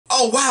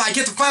oh wow, I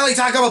get to finally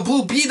talk about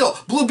Blue Beetle.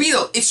 Blue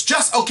Beetle, it's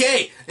just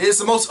okay. It is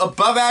the most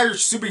above average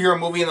superhero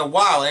movie in a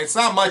while, and it's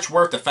not much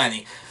worth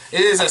defending. It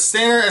is as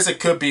standard as it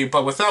could be,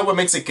 but without what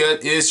makes it good,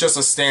 it is just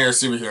a standard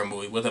superhero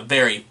movie with a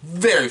very,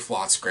 very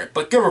flawed script.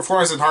 But good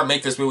performance and heart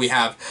make this movie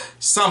have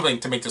something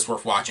to make this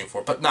worth watching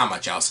for, but not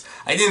much else.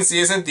 I didn't see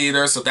this in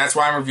theaters, so that's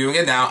why I'm reviewing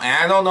it now,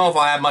 and I don't know if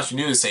I'll have much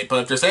new to say,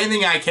 but if there's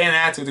anything I can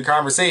add to the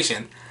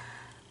conversation,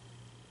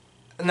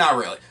 not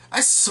really.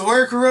 I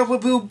sort of grew up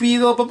with Blue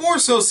Beetle, but more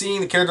so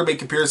seeing the character make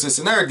comparisons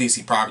to other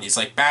DC properties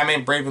like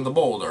Batman, Brave and the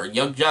Bold, or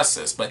Young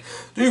Justice. But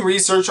doing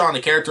research on the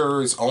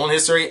character's own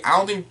history, I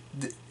don't think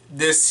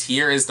this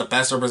here is the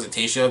best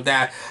representation of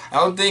that. I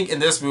don't think in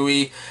this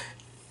movie,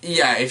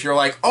 yeah, if you're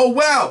like, oh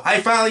wow,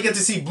 I finally get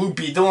to see Blue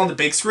Beetle on the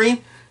big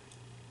screen,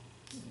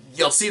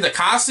 you'll see the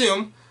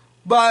costume,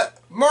 but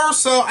more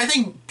so, I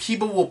think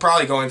people will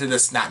probably go into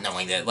this not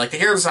knowing that. Like, the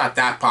character's not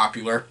that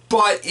popular,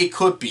 but it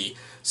could be.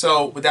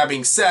 So, with that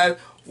being said,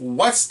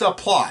 what's the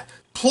plot?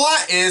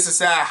 Plot is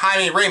that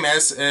Jaime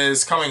Reyes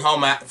is coming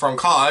home from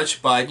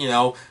college, but, you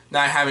know,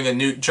 not having a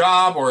new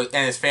job,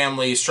 and his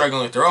family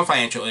struggling with their own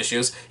financial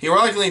issues. He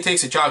reluctantly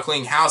takes a job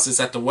cleaning houses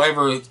at the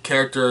whatever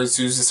character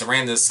Susan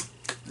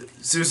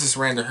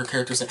Sarandon, her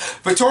character's name.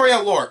 Victoria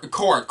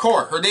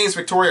Court. Her name's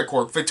Victoria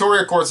Court.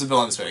 Victoria Court's the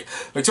villain in this movie.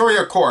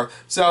 Victoria Court.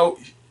 So,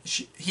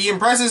 he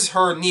impresses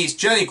her niece,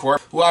 Jenny Court,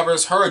 who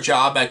offers her a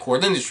job at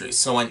Court Industries.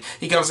 So when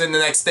he comes in the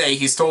next day,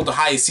 he's told to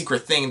hide a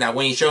secret thing that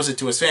when he shows it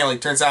to his family,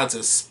 it turns out it's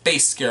a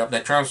space scarab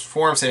that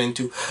transforms him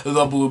into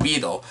the Blue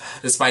Beetle.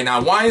 Despite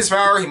not wanting his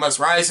power, he must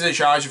rise to the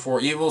challenge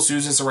before evil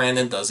Susan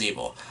Sarandon does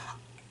evil.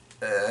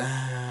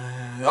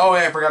 Oh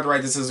yeah, I forgot to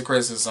write this as a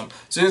criticism.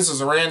 Susan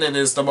Sarandon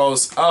is the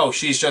most, oh,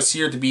 she's just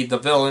here to be the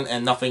villain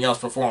and nothing else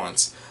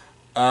performance.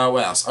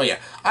 What else? Oh yeah,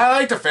 I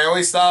like the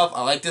family stuff.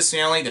 I like this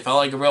family. They felt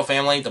like a real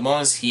family. The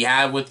moments he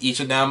had with each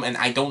of them, and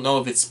I don't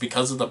know if it's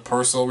because of the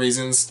personal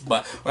reasons,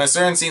 but when a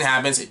certain scene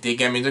happens, it did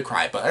get me to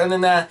cry. But other than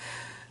that,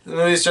 the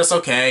movie's just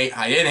okay.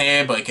 I didn't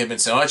hate it, but it could have been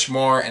so much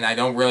more, and I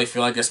don't really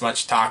feel like there's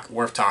much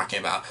worth talking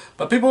about.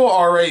 But people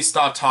already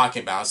stopped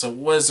talking about it, so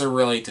what is there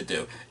really to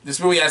do? This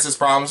movie has its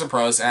problems and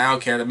pros, and I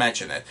don't care to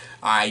mention it.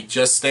 I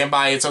just stand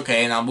by it's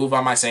okay, and I'll move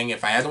on by saying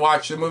if I had to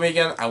watch the movie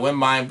again, I wouldn't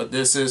mind, but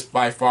this is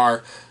by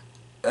far...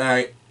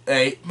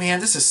 man,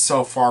 this is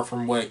so far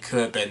from what it could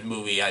have been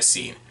movie I've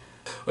seen.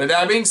 With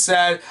that being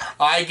said,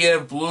 I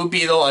give Blue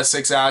Beetle a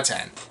 6 out of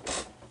 10.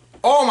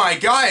 Oh my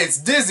god, it's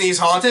Disney's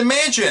Haunted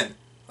Mansion!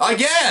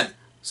 Again!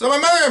 So my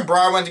mother and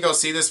brother went to go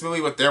see this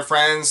movie with their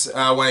friends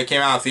when it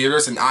came out of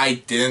theaters, and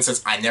I didn't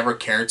since I never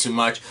cared too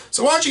much.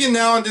 So watching it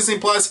now on Disney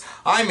Plus,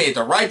 I made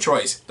the right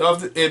choice. Though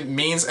if it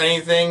means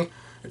anything,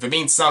 if it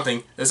means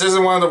something, this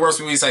isn't one of the worst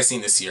movies I've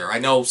seen this year. I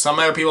know some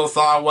other people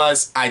thought it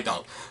was, I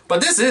don't. But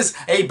this is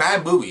a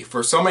bad movie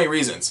for so many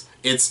reasons.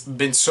 It's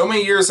been so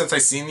many years since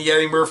I've seen the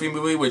Eddie Murphy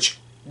movie, which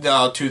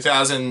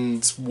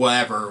 2000s,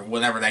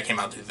 whenever that came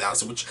out,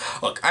 2000, which,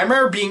 look, I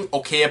remember being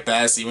okay at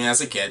best, even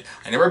as a kid.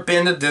 I never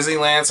been to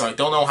Disneyland, so I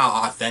don't know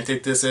how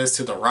authentic this is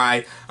to the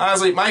ride.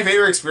 Honestly, my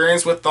favorite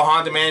experience with the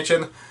Haunted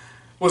Mansion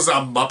was a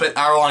Muppet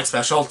hour-long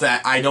special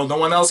that I know no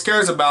one else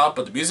cares about,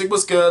 but the music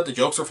was good, the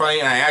jokes were funny,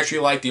 and I actually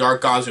liked the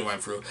art Gosling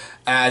went through,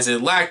 as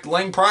it lacked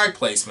lame product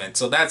placement.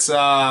 So that's,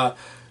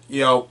 you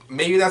know,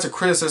 maybe that's a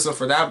criticism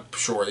for that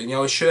short. You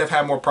know, it should have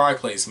had more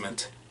product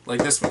placement,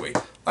 like this movie.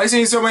 I've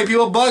seen so many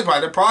people bugged by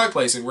the product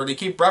placement where they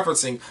keep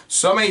referencing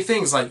so many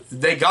things like,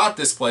 they got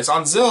this place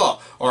on Zillow,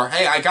 or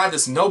hey, I got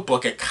this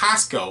notebook at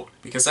Costco,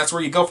 because that's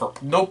where you go for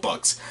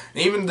notebooks.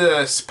 And even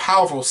this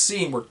powerful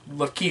scene where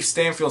Lakeith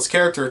Stanfield's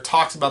character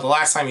talks about the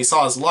last time he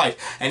saw his life,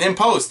 and in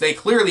post, they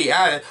clearly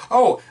added,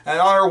 oh, and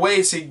on her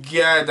way to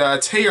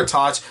get tater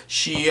tots,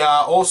 she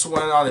also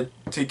went on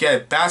to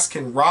get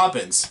Baskin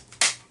Robbins.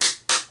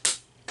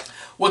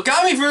 What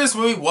got me through this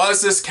movie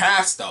was this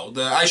cast, though.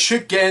 I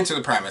should get into the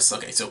premise.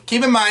 Okay, so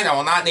keep in mind, I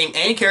will not name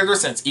any character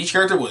since each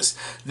character was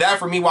that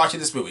for me watching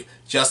this movie.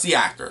 Just the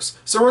actors.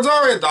 So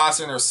Rosario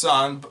Dawson and her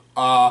son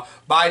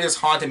buy this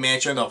haunted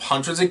mansion of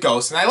hundreds of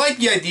ghosts, and I like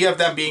the idea of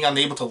them being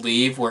unable to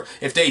leave, where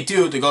if they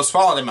do, the ghosts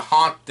follow them and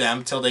haunt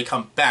them till they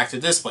come back to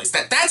this place.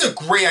 That's a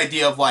great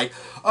idea of like,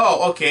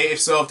 oh, okay,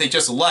 if they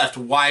just left,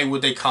 why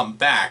would they come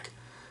back?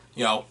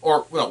 You know,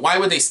 or you know, why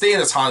would they stay in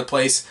this haunted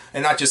place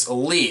and not just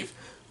leave?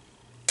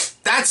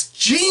 That's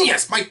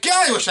genius! My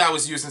god, I wish I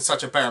was using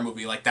such a better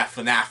movie like that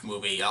FNAF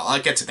movie.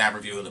 I'll get to that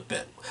review in a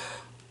bit.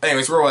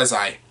 Anyways, where was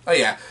I? Oh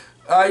yeah,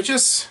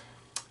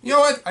 you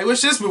know what? I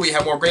wish this movie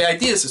had more great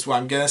ideas, is what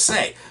I'm gonna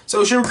say.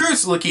 So she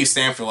recruits Lakeith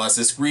Stanfield as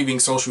this grieving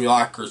socially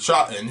awkward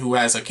shotgun who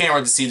has a camera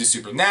to see the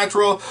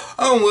supernatural,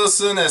 Owen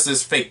Wilson as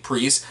this fake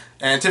priest,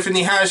 and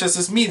Tiffany Haddish as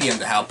this medium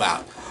to help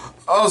out.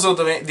 Also,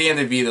 the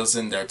individuals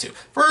in there too.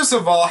 First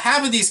of all,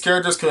 half of these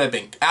characters could have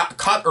been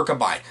cut or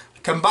combined.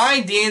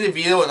 Combine Danny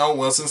DeVito and Owen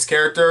Wilson's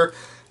character,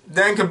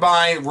 then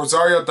combine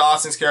Rosario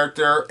Dawson's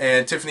character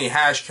and Tiffany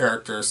Haddish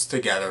characters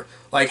together.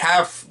 Like,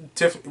 have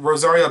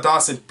Rosario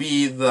Dawson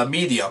be the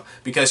medium,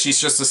 because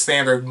she's just a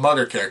standard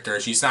mother character.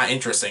 She's not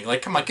interesting.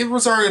 Like, come on, give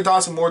Rosario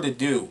Dawson more to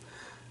do.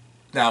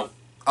 Now,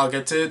 I'll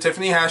get to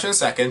Tiffany Haddish in a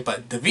second,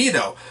 but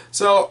DeVito.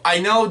 So I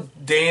know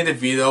Danny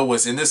DeVito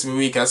was in this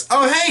movie because,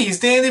 oh hey, he's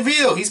Danny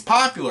DeVito, he's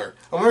popular.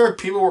 I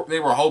remember they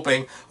were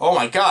hoping, oh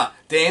my god,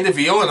 Danny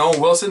DeVito and Owen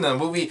Wilson in a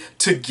movie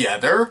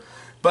together.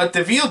 But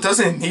DeVito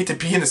doesn't need to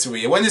be in this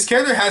movie. When his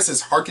character has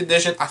his heart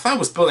condition, I thought it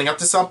was building up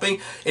to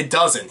something. It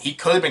doesn't. He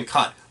could have been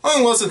cut.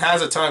 Owen Wilson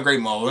has a ton of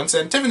great moments,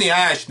 and Tiffany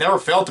Haddish never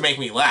failed to make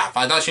me laugh.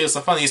 I thought she was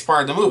the funniest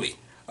part of the movie.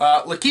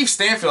 Lakeith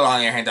Stanfield, on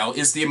the other hand, though,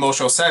 is the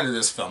emotional center of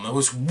this film, and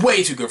who's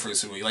way too good for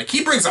this movie. Like,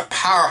 he brings a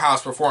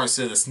powerhouse performance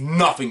to this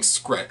nothing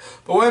script.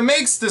 But what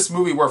makes this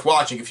movie worth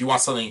watching, if you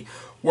want something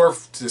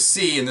worth to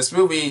see in this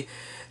movie,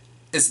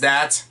 is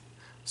that.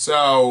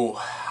 So,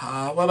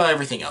 what about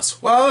everything else?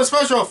 Well, the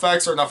special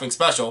effects are nothing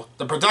special.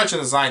 The production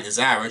design is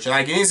average, and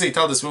I can easily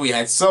tell this movie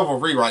had several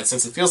rewrites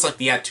since it feels like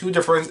they had two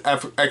different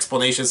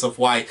explanations of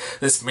why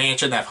this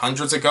mansion had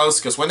hundreds of ghosts,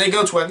 because when they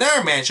go to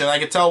another mansion, I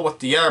could tell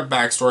what the other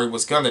backstory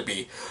was going to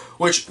be.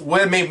 Which would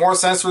have made more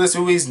sense for this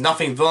movie's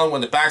nothing villain when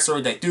the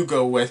backstory they do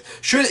go with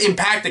should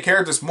impact the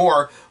characters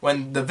more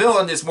when the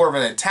villain is more of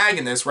an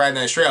antagonist rather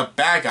than a straight up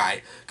bad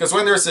guy. Because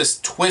when there's this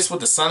twist with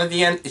the sun at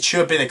the end, it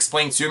should have been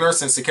explained sooner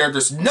since the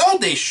characters know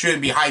they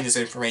shouldn't be hiding this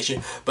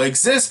information, but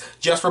exists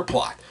just for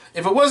plot.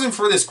 If it wasn't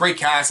for this great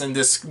cast and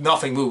this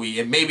nothing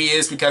movie, it maybe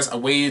is because I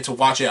waited to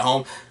watch it at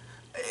home,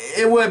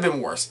 it would have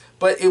been worse.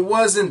 But it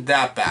wasn't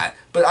that bad.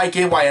 But I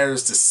get why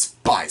others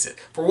despise it.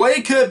 For what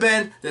it could have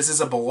been, this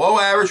is a below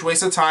average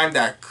waste of time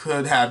that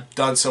could have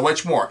done so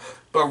much more.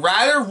 But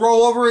rather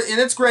roll over in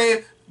its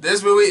grave,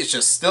 this movie is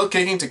just still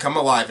kicking to come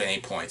alive at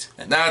any point.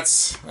 And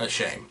that's a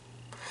shame.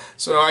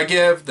 So I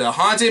give the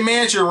Haunted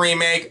Mansion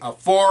remake a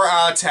 4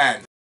 out of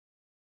 10.